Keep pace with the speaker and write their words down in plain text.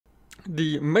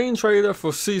The main trailer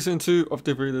for Season 2 of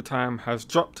The Wheel of Time has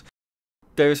dropped.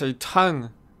 There is a ton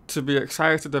to be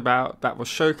excited about that was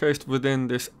showcased within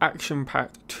this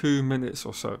action-packed 2 minutes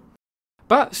or so.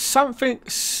 But something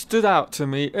stood out to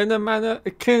me in a manner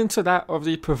akin to that of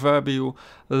the proverbial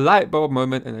light bulb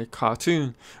moment in a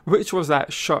cartoon, which was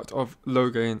that shot of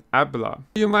Logain Abla.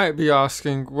 You might be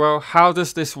asking, well, how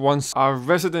does this once our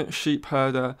resident sheep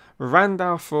herder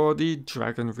Randall for the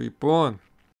Dragon Reborn?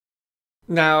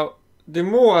 Now, the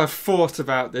more I've thought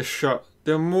about this shot,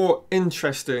 the more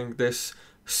interesting this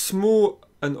small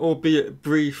and albeit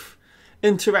brief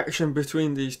interaction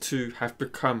between these two have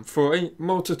become for a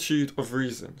multitude of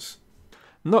reasons.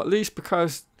 Not least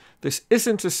because this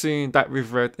isn't a scene that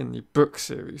we've read in the book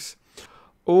series.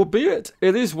 Albeit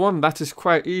it is one that is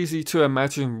quite easy to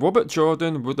imagine Robert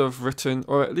Jordan would have written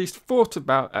or at least thought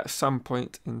about at some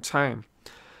point in time.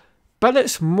 But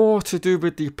it's more to do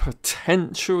with the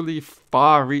potentially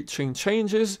far-reaching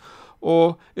changes,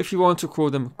 or if you want to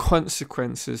call them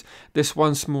consequences, this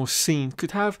one small scene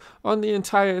could have on the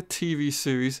entire TV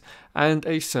series and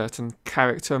a certain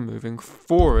character moving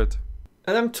forward.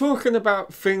 And I'm talking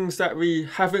about things that we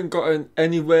haven't gotten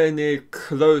anywhere near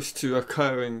close to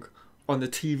occurring on the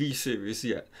TV series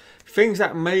yet. Things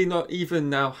that may not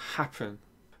even now happen.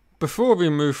 Before we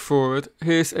move forward,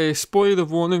 here's a spoiler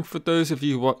warning for those of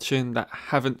you watching that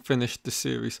haven't finished the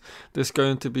series. There's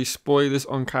going to be spoilers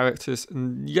on characters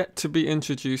yet to be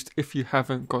introduced if you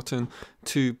haven't gotten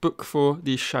to book 4,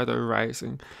 The Shadow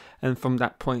Rising. And from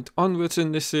that point onwards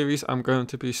in this series, I'm going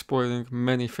to be spoiling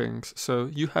many things, so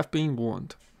you have been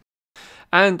warned.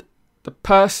 And the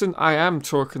person I am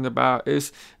talking about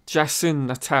is Jacin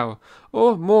Natal,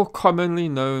 or more commonly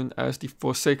known as the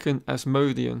Forsaken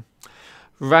Asmodean.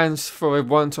 Rand's, for a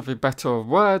want of a better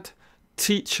word,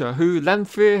 teacher who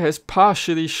Lanfear has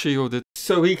partially shielded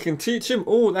so he can teach him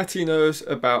all that he knows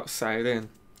about Saidin.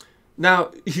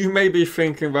 Now, you may be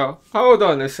thinking, well, hold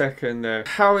on a second there.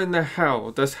 How in the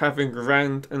hell does having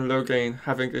Rand and Logain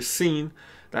having a scene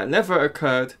that never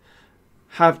occurred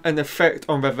have an effect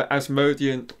on whether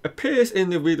Asmodean appears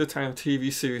in the Wheel of Time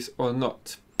TV series or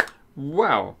not?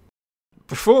 Wow.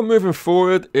 Before moving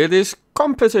forward, it is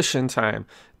competition time.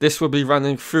 This will be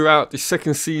running throughout the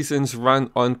second season's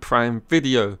run on Prime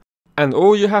Video. And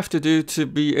all you have to do to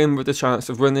be in with a chance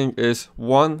of winning is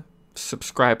 1.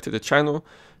 Subscribe to the channel,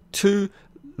 2.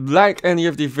 Like any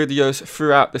of the videos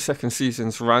throughout the second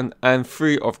season's run, and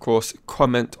 3. Of course,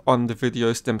 comment on the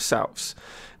videos themselves.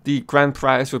 The grand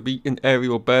prize will be an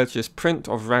Ariel Burgess print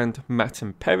of Rand, Mat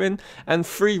and Perrin, and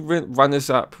 3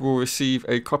 runners-up will receive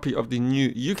a copy of the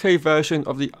new UK version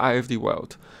of the Eye of the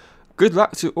World. Good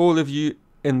luck to all of you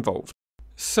involved.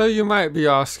 So you might be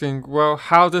asking, well,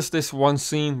 how does this one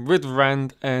scene with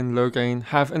Rand and Logain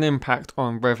have an impact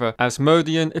on whether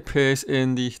Asmodean appears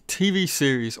in the TV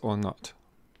series or not?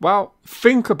 Well,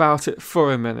 think about it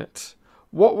for a minute.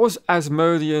 What was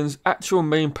Asmodean's actual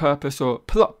main purpose or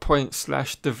plot point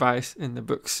 / device in the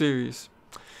book series?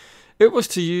 It was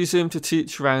to use him to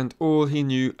teach Rand all he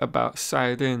knew about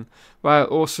Saidin, while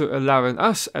also allowing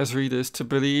us as readers to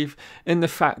believe in the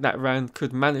fact that Rand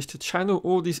could manage to channel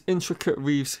all these intricate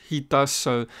weaves he does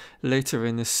so later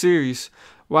in the series,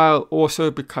 while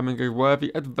also becoming a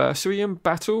worthy adversary in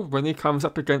battle when he comes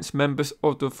up against members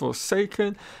of the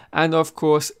Forsaken and of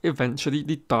course eventually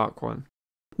the Dark One.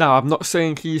 Now, I'm not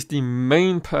saying he's the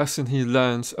main person he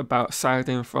learns about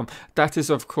Saidin from. That is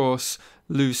of course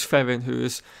Luz Ferrin, who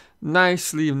is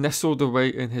nicely nestled away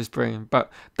in his brain, but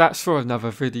that's for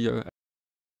another video.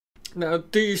 Now,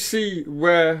 do you see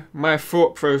where my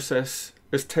thought process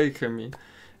has taken me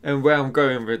and where I'm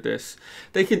going with this?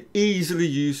 They can easily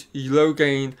use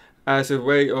Logain as a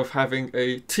way of having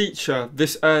a teacher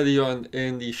this early on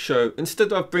in the show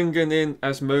instead of bringing in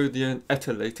Asmodean at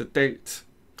a later date,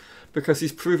 because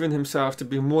he's proven himself to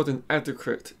be more than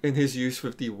adequate in his use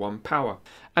with the One Power.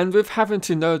 And with having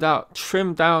to no doubt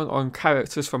trim down on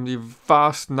characters from the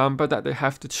vast number that they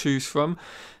have to choose from,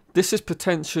 this is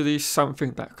potentially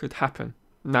something that could happen.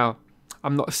 Now,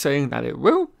 I'm not saying that it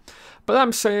will, but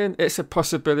I'm saying it's a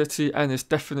possibility and it's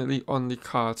definitely on the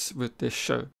cards with this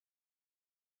show.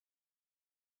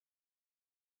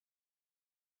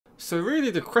 So really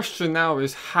the question now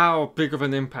is, how big of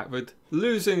an impact would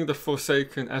losing the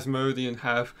Forsaken Asmodean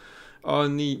have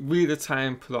on the Wheel of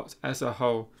Time plot as a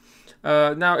whole?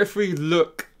 Now, if we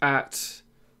look at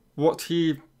what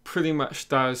he pretty much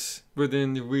does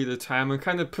within the Wheel of Time and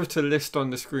kind of put a list on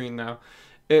the screen now,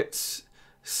 it's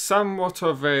somewhat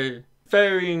of a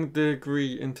varying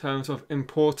degree in terms of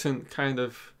important kind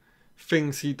of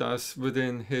things he does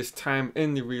within his time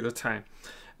in the Wheel of Time.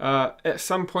 At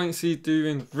some points he's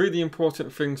doing really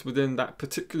important things within that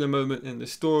particular moment in the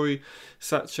story,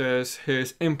 such as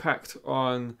his impact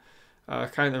on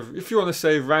kind of, if you want to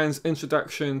say, Rand's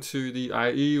introduction to the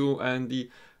Aiel and the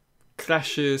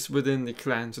clashes within the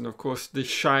clans, and of course the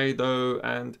Shido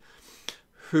and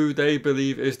who they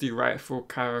believe is the rightful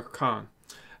Kara Khan.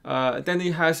 Then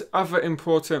he has other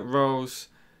important roles,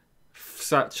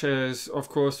 such as, of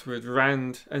course, with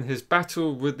Rand and his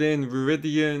battle within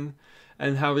Viridian,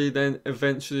 and how he then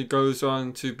eventually goes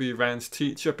on to be Rand's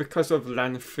teacher because of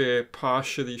Lanfear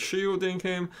partially shielding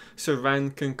him, so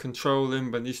Rand can control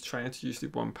him when he's trying to use the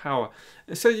One Power.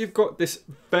 And so you've got this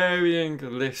varying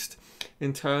list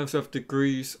in terms of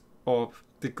degrees of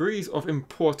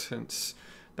importance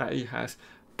that he has.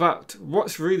 But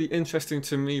what's really interesting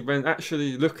to me when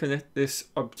actually looking at this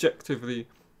objectively,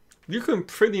 you can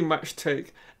pretty much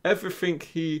take everything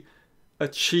he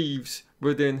achieves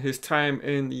within his time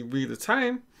in the Wheel of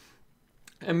Time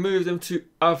and move them to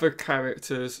other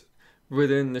characters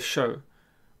within the show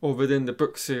or within the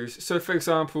book series. So for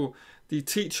example, the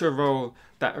teacher role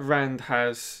that Rand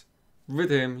has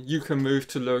with him, you can move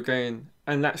to Logain,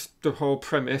 and that's the whole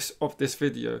premise of this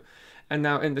video. And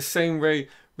now in the same way,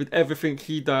 with everything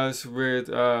he does with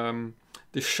the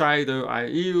Shido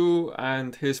Aiel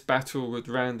and his battle with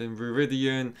Rand in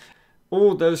Viridian,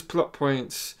 all those plot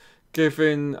points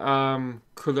giving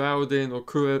Couladin or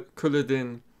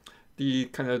Couladin the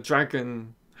kind of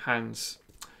dragon hands.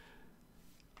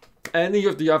 Any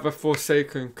of the other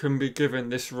Forsaken can be given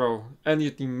this role. Any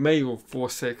of the male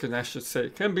Forsaken, I should say,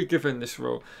 can be given this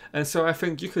role. And so I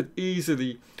think you could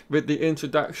easily, with the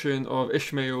introduction of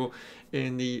Ishmael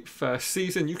in the first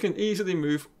season, you can easily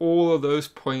move all of those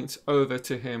points over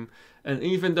to him. And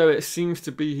even though it seems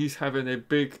to be he's having a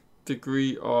big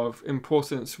degree of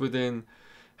importance within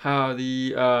how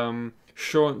the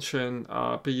Shaunchan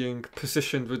are being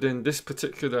positioned within this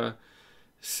particular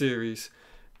series,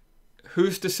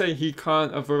 who's to say he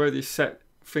can't have already set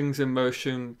things in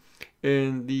motion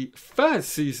in the third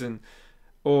season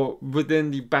or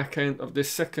within the back end of this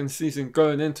second season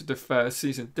going into the third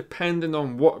season, depending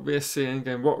on what we're seeing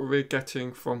and what we're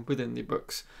getting from within the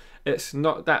books. It's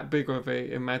not that big of a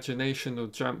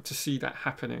imaginational jump to see that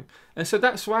happening. And so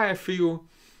that's why I feel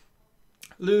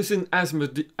losing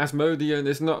Asmodean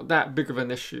is not that big of an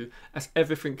issue, as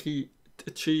everything he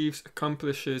achieves,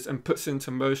 accomplishes and puts into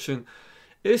motion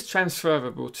is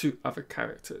transferable to other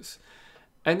characters.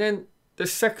 And then the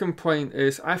second point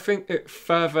is, I think it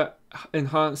further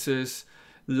enhances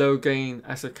Logain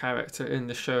as a character in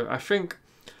the show. I think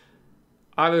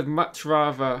I would much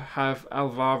rather have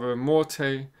Alvaro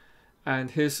Morte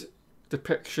and his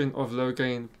depiction of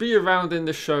Logain be around in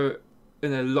the show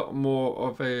in a lot more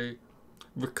of a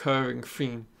recurring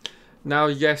theme. Now,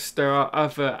 yes, there are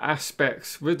other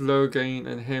aspects with Logain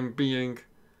and him being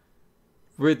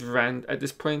with Rand at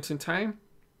this point in time.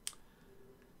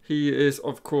 He is,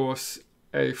 of course,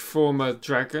 a former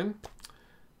dragon,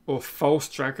 or false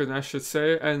dragon, I should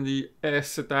say, and the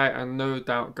Aes Sedai are no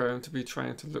doubt going to be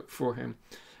trying to look for him,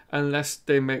 unless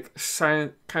they make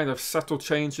kind of subtle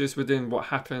changes within what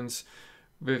happens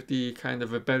with the kind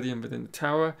of rebellion within the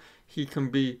tower. He can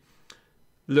be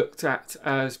looked at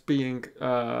as being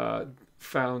not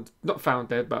found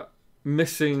dead, but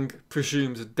missing,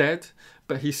 presumes dead,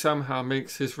 but he somehow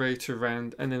makes his way to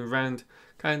Rand, and then Rand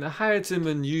kind of hides him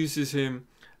and uses him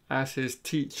as his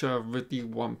teacher with the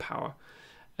One Power.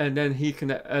 And then he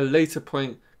can at a later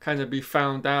point kind of be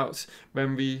found out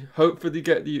when we hopefully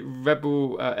get the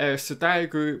rebel Aes Sedai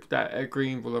group, that Ed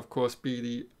Green will of course be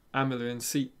the Amyrlin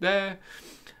seat there,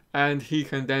 and he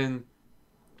can then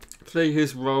play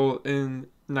his role in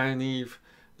Nynaeve,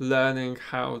 learning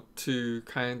how to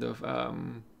kind of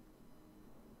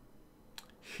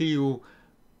heal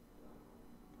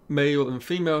male and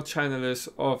female channelers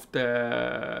of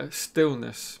their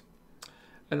stillness.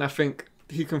 And I think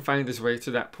he can find his way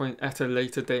to that point at a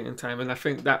later date and time, and I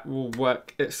think that will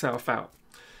work itself out.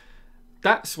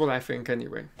 That's what I think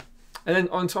anyway. And then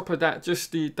on top of that,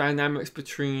 just the dynamics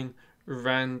between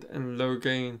Rand and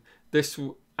Logain, this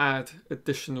will add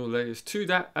additional layers to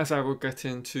that, as I will get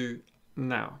into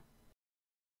now.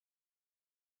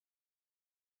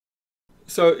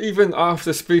 So even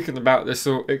after speaking about this,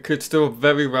 it could still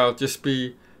very well just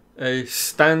be a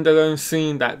standalone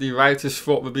scene that the writers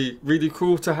thought would be really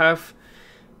cool to have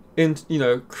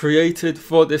created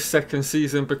for this second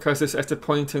season, because it's at a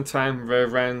point in time where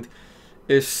Rand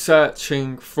is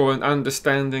searching for an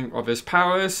understanding of his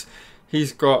powers.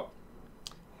 He's got,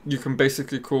 you can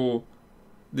basically call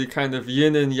the kind of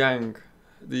yin and yang,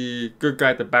 the good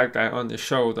guy, the bad guy on his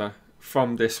shoulder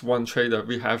from this one trailer.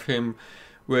 We have him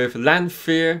with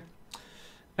Lanfear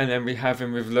and then we have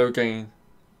him with Logain.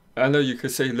 I know you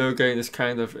could say Logain is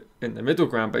kind of in the middle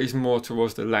ground, but he's more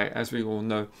towards the light, as we all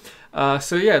know.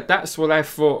 So yeah, that's what I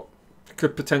thought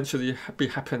could potentially be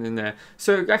happening there.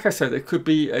 So like I said, it could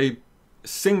be a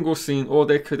single scene, or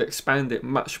they could expand it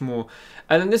much more.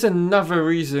 And then there's another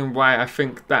reason why I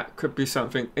think that could be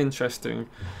something interesting,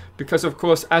 because of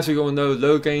course, as we all know,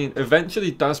 Logain eventually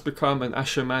does become an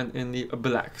Asherman in the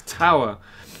Black Tower,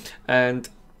 and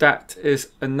that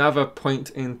is another point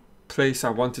in place I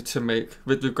wanted to make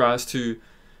with regards to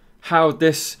how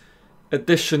this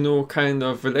additional kind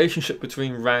of relationship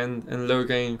between Rand and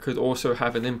Logain could also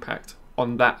have an impact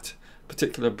on that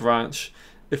particular branch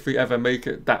if we ever make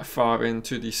it that far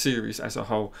into the series as a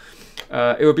whole.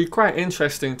 It would be quite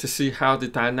interesting to see how the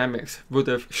dynamics would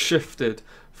have shifted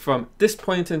from this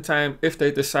point in time if they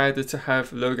decided to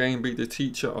have Logain be the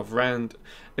teacher of Rand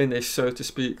in a, so to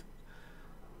speak,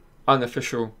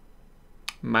 unofficial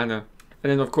manner. And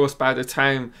then of course, by the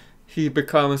time he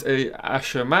becomes a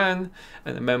Asherman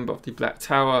and a member of the Black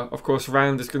Tower, of course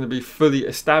Rand is going to be fully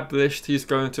established. He's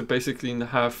going to basically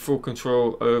have full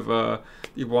control over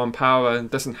the One Power and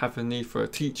doesn't have a need for a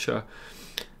teacher.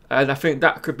 And I think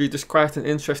that could be just quite an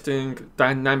interesting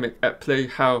dynamic at play,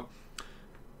 how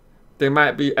they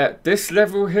might be at this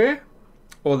level here,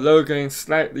 or Logain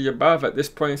slightly above at this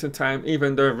point in time,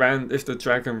 even though Rand is the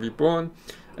Dragon Reborn.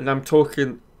 And I'm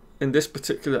talking in this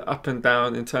particular up and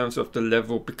down in terms of the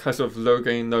level, because of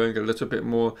Logain knowing a little bit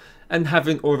more and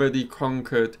having already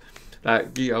conquered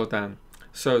like Gildan.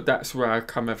 So that's where I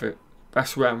come of it.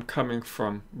 That's where I'm coming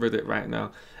from with it right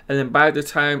now. And then by the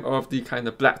time of the kind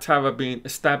of Black Tower being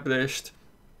established,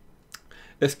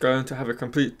 it's going to have a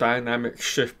complete dynamic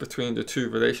shift between the two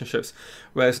relationships.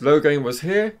 Whereas Logain was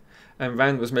here and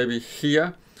Rand was maybe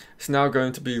here, it's now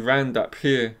going to be Rand up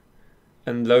here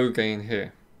and Logain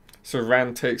here. So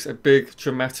Rand takes a big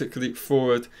dramatic leap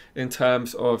forward in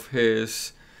terms of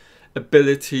his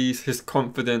abilities, his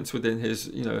confidence within his,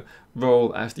 you know,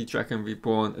 role as the Dragon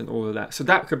Reborn and all of that. So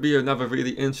that could be another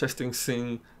really interesting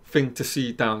thing to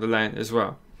see down the line as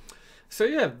well. So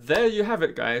yeah, there you have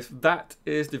it, guys. That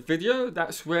is the video.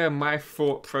 That's where my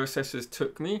thought processes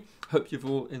took me. Hope you've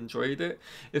all enjoyed it.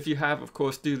 If you have, of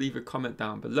course, do leave a comment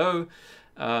down below.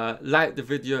 Like the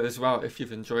video as well if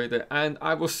you've enjoyed it, and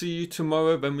I will see you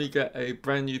tomorrow when we get a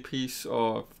brand new piece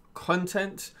of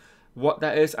content. What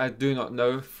that is, I do not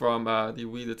know, from the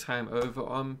Wheel of Time over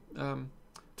on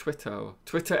Twitter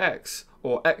X,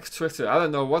 or X Twitter. I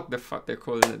don't know what the fuck they're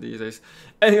calling it these days.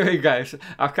 Anyway guys,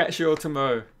 I'll catch you all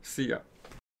tomorrow. See ya.